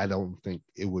I don't think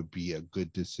it would be a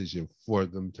good decision for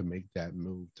them to make that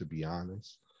move, to be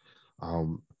honest.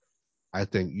 I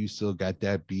think you still got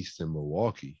that beast in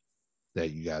Milwaukee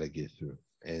that you got to get through.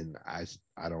 And I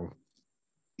don't,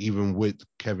 even with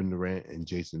Kevin Durant and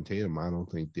Jason Tatum, I don't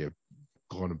think they're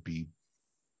going to be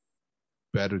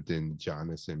better than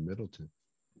Giannis and Middleton.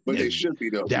 But they should be,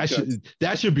 though.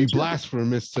 That should be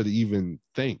blasphemous to even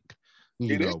think,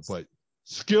 you know, but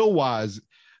skill-wise,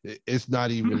 it's not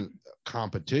even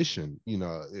competition. You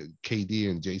know,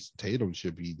 KD and Jason Tatum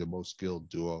should be the most skilled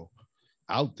duo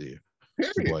out there.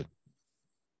 Period.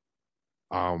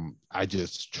 But I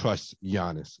just trust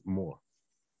Giannis more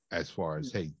as far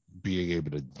as, being able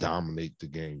to dominate the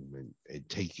game and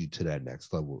take you to that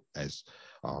next level as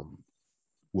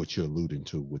what you're alluding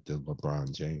to with the LeBron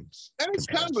James. And it's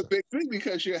kind of a big thing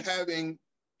because you're having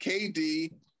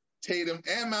KD, Tatum,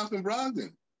 and Malcolm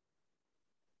Brogdon.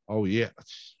 Oh, yeah.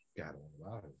 Got it.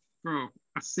 Wow. Bro,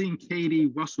 I've seen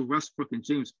KD, Russell Westbrook, and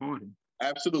James Harden.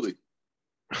 Absolutely.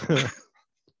 You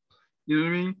know what I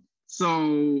mean?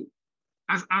 So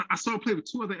I saw him play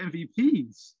with 2 other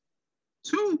MVPs.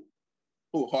 2.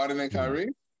 Who, Harden and Kyrie?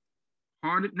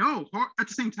 Harden at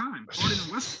the same time.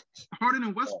 Harden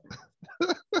and Westbrook.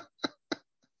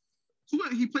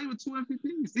 He played with 2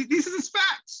 MVPs. These are his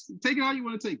facts. Take it how you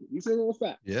want to take it. These are all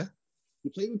facts. Yeah. He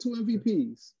played with 2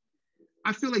 MVPs.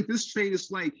 I feel like this trade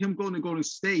is like him going to Golden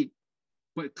State,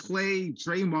 but Clay,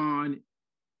 Draymond,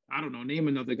 I don't know, name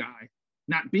another guy,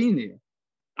 not being there.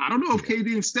 I don't know if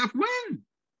KD and Steph win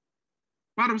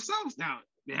by themselves. Now,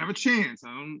 they have a chance.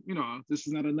 This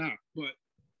is not enough, but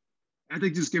I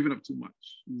think just giving up too much.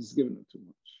 He's giving up too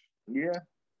much. Yeah.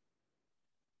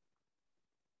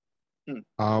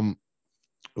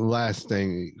 Last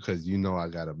thing, because I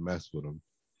gotta mess with them.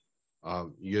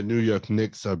 Your New York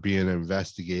Knicks are being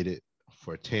investigated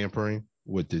for tampering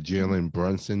with the Jalen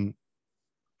Brunson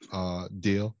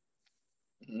deal.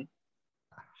 Mm-hmm.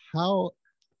 How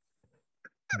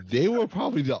they were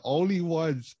probably the only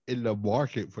ones in the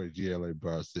market for Jalen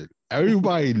Brunson.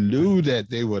 Everybody knew that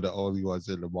they were the only ones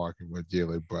in the market for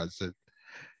Jalen Brunson.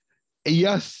 And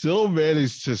y'all still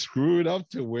managed to screw it up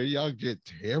to where y'all get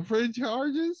tampering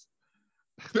charges?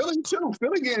 Philly too.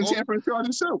 Philly getting tampering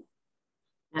charges too.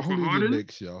 Only the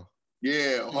Knicks, yo.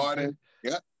 Yeah, Harden.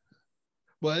 Yeah.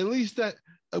 But at least that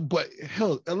but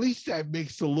hell, at least that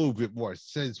makes a little bit more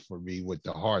sense for me with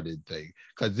the Harden thing,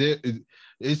 because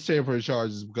it's temporary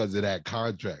charges because of that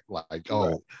contract. Like,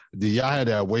 oh, did y'all have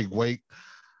that wink?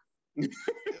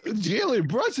 Jalen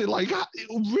Brunson, like,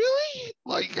 really?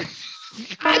 Like,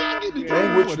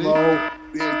 language mode.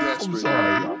 They're desperate. I'm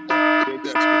sorry. They're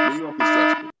desperate. New York is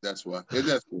desperate. That's why. They're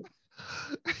desperate.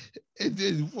 And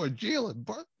then for Jalen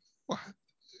Brunson,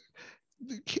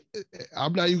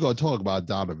 I'm not even going to talk about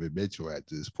Donovan Mitchell at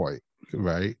this point,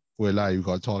 right? We're not even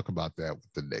going to talk about that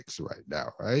with the Knicks right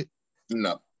now, right?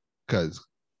 No. Because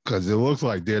it looks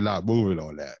like they're not moving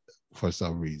on that for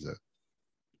some reason.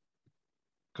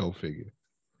 Go figure.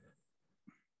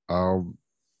 Wow,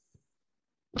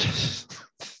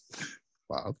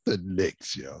 the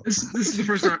Knicks, yo. This is the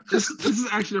first time. This is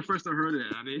actually the first I heard it.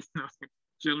 I mean,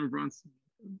 Jalen Brunson.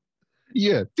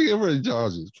 Yeah, temporary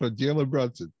charges for Jalen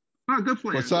Brunson. Oh, good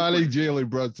player. For signing Jalen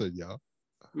Brunson, yo.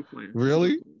 Good player.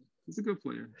 Really? He's a good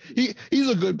player. He's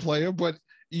a good player, but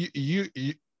you're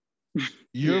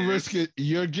risking,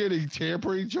 you're getting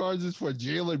tampering charges for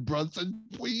Jalen Brunson,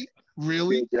 please?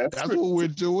 Really? That's what we're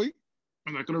doing?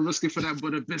 I'm not gonna risk it for that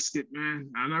butter biscuit, man.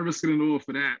 I'm not risking it all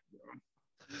for that.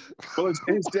 Bro. Well,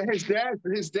 his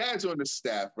dad's on the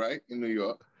staff, right, in New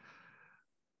York.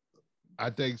 I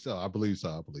think so. I believe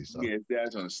so. Yeah, his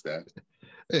dad's on the staff.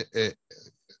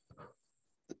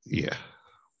 Yeah.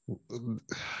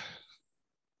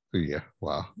 Yeah.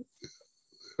 Wow.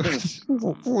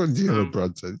 Poor Jalen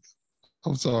Brunson.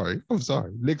 I'm sorry.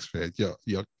 Knicks fan,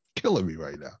 you're killing me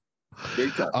right now.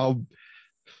 Big time.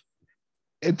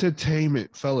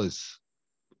 Entertainment, fellas.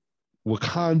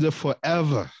 Wakanda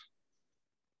Forever.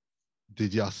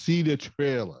 Did y'all see the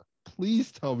trailer?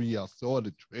 Please tell me y'all saw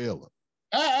the trailer.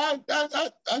 I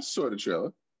saw the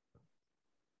trailer.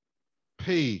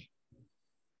 P.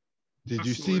 Did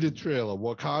you see the trailer?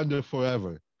 Wakanda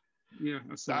Forever. Yeah,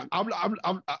 I saw it.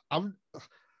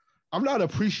 I'm not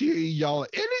appreciating y'all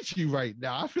energy right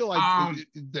now. I feel like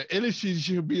the energy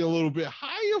should be a little bit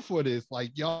higher for this.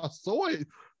 Like, y'all saw it.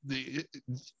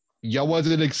 Y'all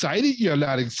wasn't excited. You're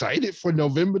not excited for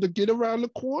November to get around the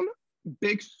corner.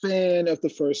 Big fan of the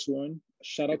first one.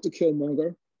 Shout out to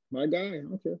Killmonger, my guy. I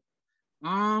don't care.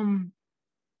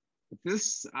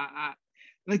 This I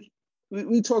like.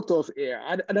 We talked off air.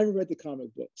 I never read the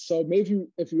comic book, so maybe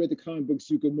if you read the comic books,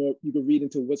 you could read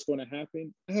into what's going to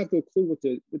happen. I have no clue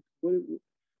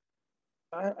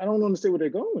I don't understand where they're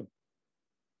going.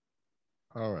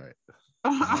 All right.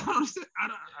 I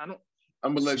don't.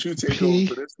 I'm gonna let you take over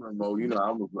for this one, Mo. You know,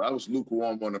 I was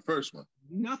lukewarm on the first one.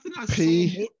 Nothing I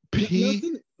saw.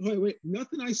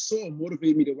 Nothing I saw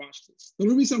motivated me to watch this. The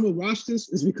only reason I'm gonna watch this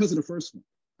is because of the first one.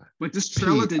 But this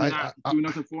trailer did not do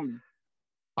nothing for me.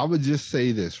 I would just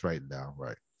say this right now,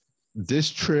 right?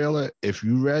 This trailer, if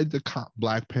you read the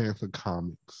Black Panther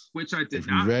comics, which I did if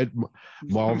not, you read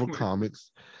Marvel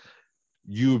comics,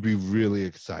 you would be really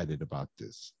excited about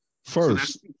this.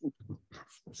 First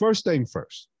thing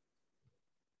first,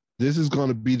 this is going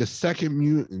to be the second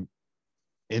mutant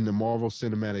in the Marvel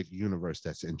Cinematic Universe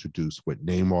that's introduced with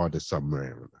Namor the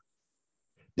Submariner.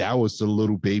 That was the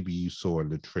little baby you saw in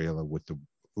the trailer with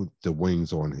the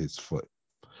wings on his foot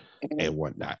and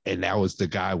whatnot. And that was the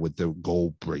guy with the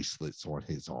gold bracelets on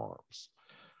his arms.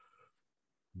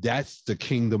 That's the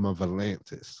Kingdom of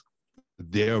Atlantis.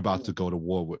 They're about to go to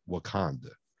war with Wakanda.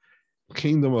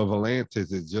 Kingdom of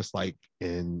Atlantis is just like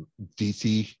in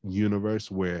DC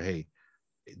universe where, hey,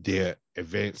 they're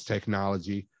advanced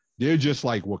technology. They're just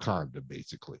like Wakanda,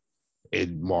 basically,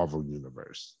 in Marvel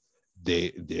universe.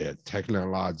 They're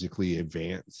technologically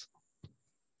advanced.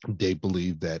 They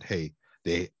believe that, hey,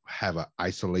 they have an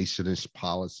isolationist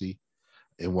policy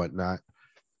and whatnot.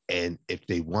 And if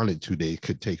they wanted to, they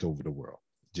could take over the world,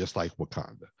 just like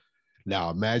Wakanda.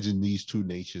 Now, imagine these two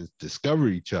nations discover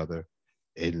each other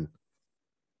and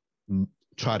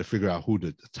try to figure out who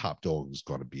the top dog is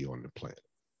going to be on the planet.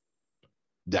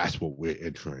 That's what we're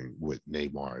entering with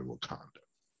Namor and Wakanda.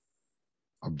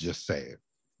 I'm just saying.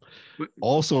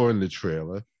 Also in the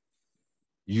trailer,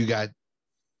 you got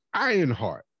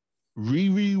Ironheart,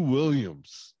 Riri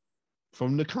Williams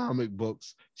from the comic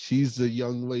books. She's the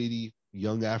young lady,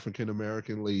 young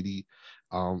African-American lady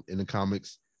in the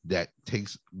comics that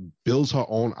builds her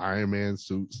own Iron Man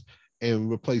suits and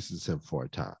replaces him for a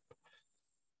time.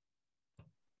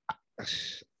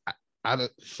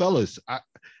 Fellas,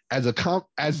 as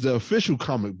the official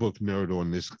comic book nerd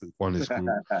on this group,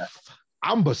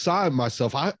 I'm beside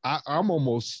myself. I'm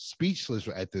almost speechless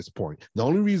at this point. The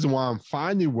only reason why I'm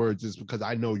finding words is because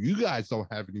I know you guys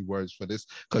don't have any words for this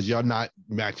because you're not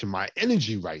matching my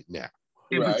energy right now.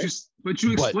 Yeah, right. But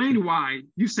you explained why.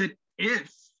 You said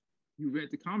if you read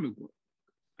the comic book.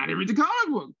 I didn't read the comic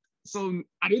book. So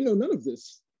I didn't know none of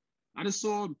this. I just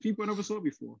saw people I never saw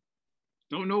before.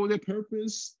 Don't know their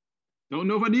purpose. Don't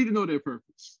know if I need to know their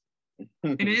purpose.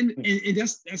 And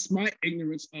that's my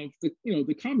ignorance of the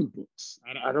comic books.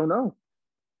 I don't know.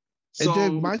 And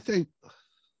then my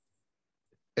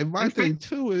thing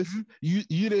too is you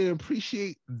didn't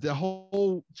appreciate the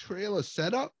whole trailer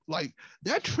setup. Like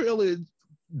that trailer,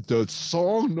 the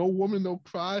song "No Woman No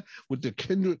Cry" with the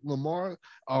Kendrick Lamar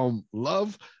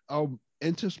love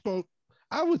interspoke.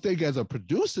 I would think as a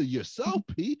producer yourself,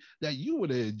 P, that you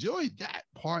would have enjoyed that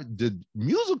part, the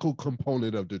musical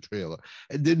component of the trailer.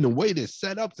 And then the way they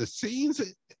set up the scenes.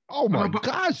 Oh my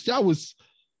gosh, that was.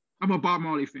 I'm a Bob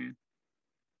Marley fan.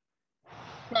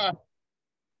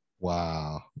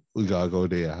 Wow. We gotta go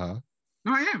there, huh?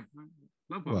 No, I am. I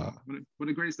love Bob Marley. What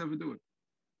a great stuff to do it.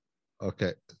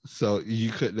 Okay. So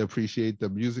you couldn't appreciate the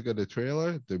music of the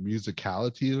trailer, the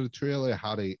musicality of the trailer,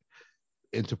 how they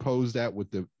interpose that with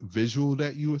the visual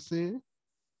that you were seeing?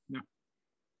 No.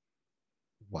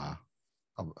 Wow.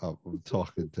 I'm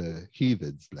talking to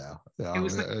heathens now. It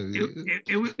was I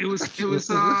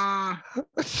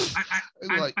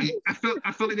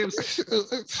felt like it was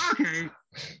okay.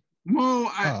 Mo,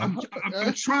 I'm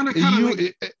trying to kind of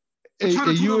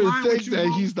you would think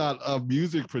that he's not a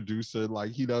music producer,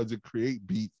 like he doesn't create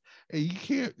beats, and you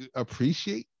can't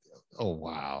appreciate. Oh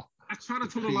wow. I try to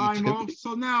turn the line off,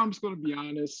 so now I'm just gonna be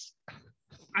honest.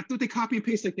 I thought they copy and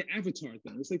paste like the Avatar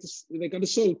thing. It's like this, like I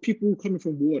just saw people coming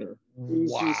from water.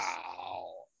 Wow.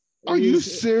 Are you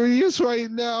serious right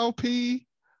now, P?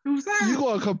 Who's that? You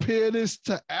gonna compare this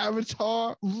to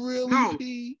Avatar? Really, no,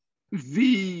 P?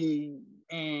 The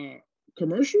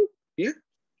commercial? Yeah.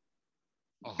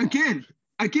 Oh. Again,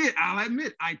 I'll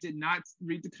admit I did not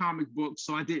read the comic book,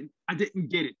 so I didn't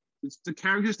get it. It's the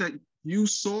characters that you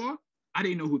saw, I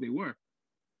didn't know who they were.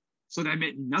 So that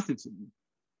meant nothing to me.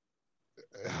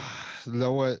 You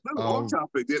know what? Off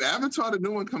topic. Did Avatar, the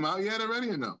new one, come out yet already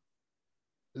or no?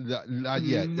 Not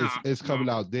yet. It's coming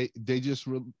out. They just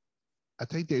I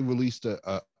think they released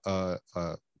a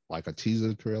like a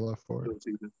teaser trailer for it.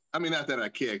 I mean, not that I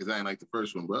care because I ain't like the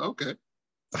first one, but okay.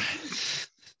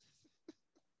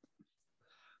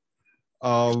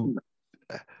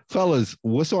 Fellas,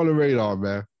 what's on the radar,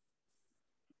 man?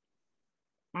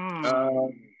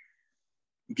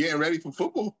 Getting ready for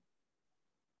football.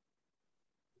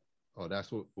 Oh,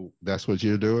 that's what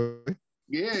you're doing?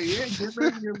 Yeah. Get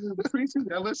ready for the preseason.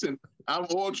 Now listen, I'm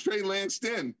all Trey Lance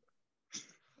in.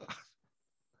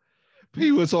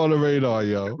 P, what's on the radar,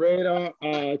 yo? Radar.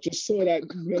 Just saw that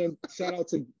shout out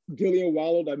to Gillian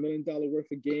Wallow, that $1 million worth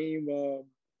of game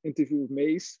interview with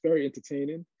Mace. Very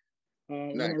entertaining.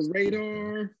 Nice.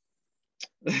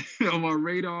 On my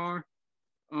radar,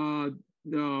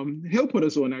 he'll put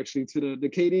us on actually to the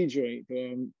KD joint,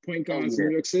 Point Guards in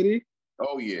New York City.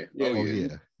 Oh yeah.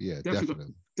 Definitely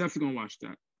gonna watch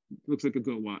that. Looks like a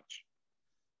good watch.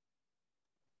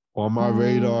 On my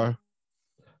radar,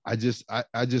 I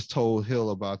just told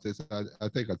Hill about this. I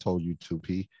think I told you too,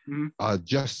 P. Mm-hmm.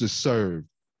 Justice Served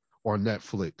on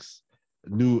Netflix,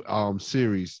 new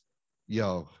series.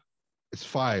 Yo, it's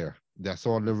fire. That's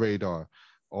on the radar.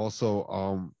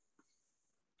 Also,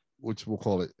 which we'll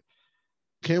call it.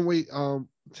 Can't wait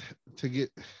to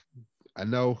get. I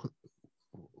know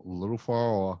a little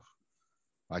far off.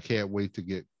 I can't wait to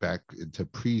get back into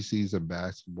preseason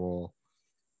basketball,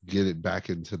 get it back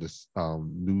into the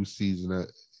new season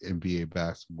of NBA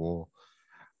basketball.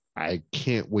 I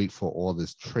can't wait for all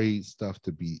this trade stuff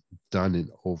to be done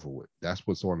and over with. That's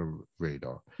what's on the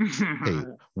radar. Hey,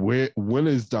 when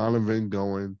is Donovan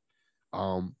going?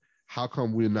 How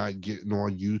come we're not getting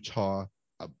on Utah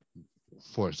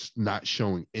for not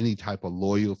showing any type of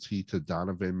loyalty to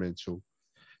Donovan Mitchell?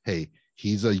 Hey,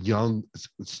 he's a young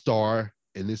star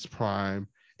in his prime,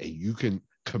 and you can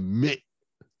commit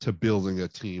to building a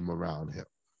team around him.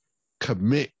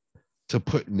 Commit to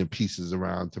putting the pieces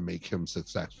around to make him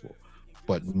successful.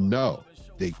 But no,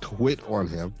 they quit on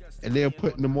him, and they're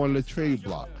putting him on the trade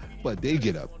block. But they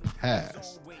get a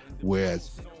pass.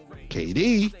 Whereas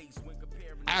KD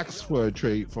asks for a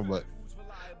trade from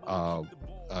a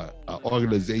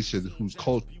organization whose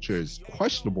culture is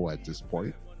questionable at this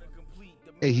point,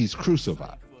 and he's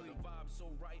crucified.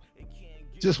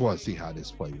 Just want to see how this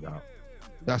plays out.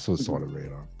 That's what's on the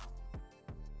radar.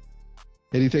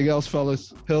 Anything else,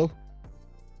 fellas? Hill?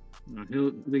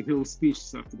 No, Hill's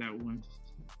speechless after that one.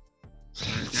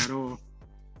 Not at all.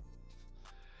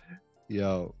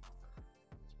 Yo,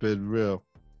 it's been real.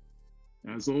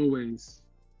 As always.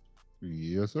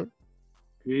 Yes, sir.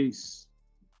 Peace.